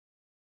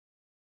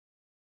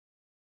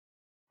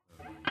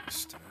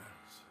next.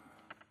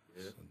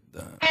 Yeah.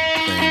 Thank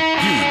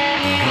you.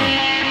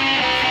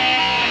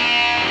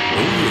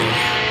 Oh yeah.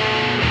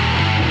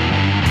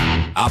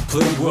 I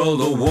played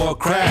World of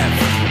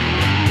Warcraft,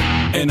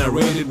 and I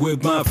raided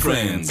with my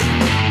friends.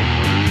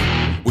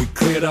 We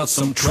cleared out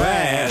some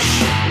trash,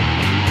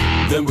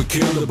 then we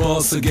killed the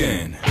boss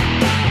again.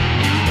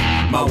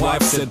 My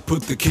wife said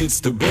put the kids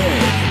to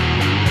bed.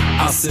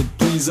 I said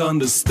please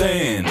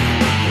understand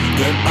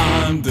that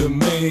I'm the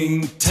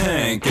main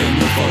tank, and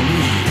if I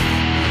leave,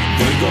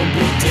 they're gonna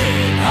be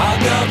dead. I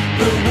got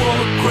the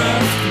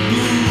Warcraft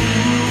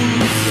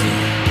Blues,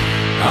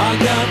 I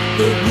got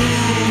the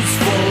blues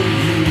for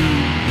you.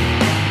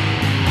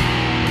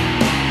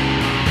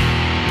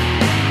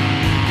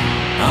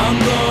 I'm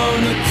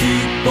gonna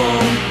keep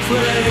on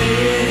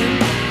playing,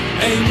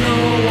 ain't no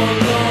one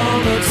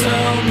gonna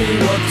tell me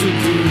what to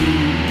do.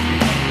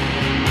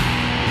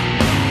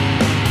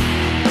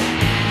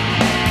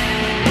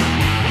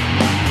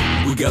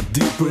 We got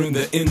deeper in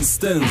the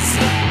instance,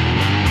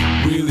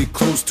 really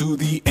close to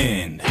the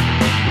end,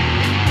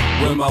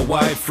 when my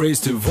wife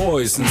raised her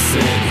voice and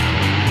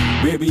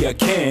said, baby, I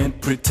can't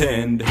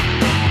pretend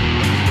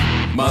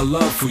my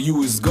love for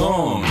you is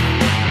gone.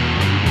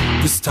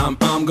 This time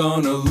I'm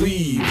gonna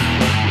leave.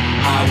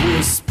 I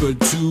whispered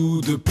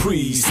to the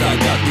priest, I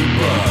got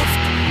rebuffed,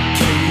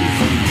 can you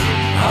hear?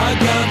 I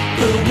got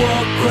the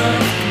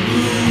Warcraft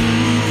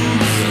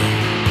blues,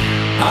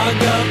 I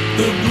got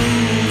the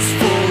blues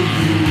for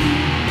you.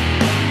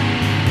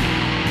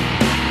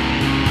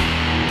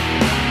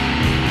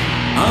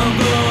 I'm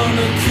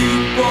gonna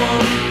keep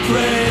on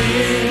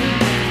playing,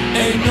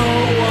 ain't no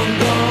one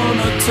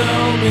gonna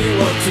tell me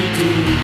what to do.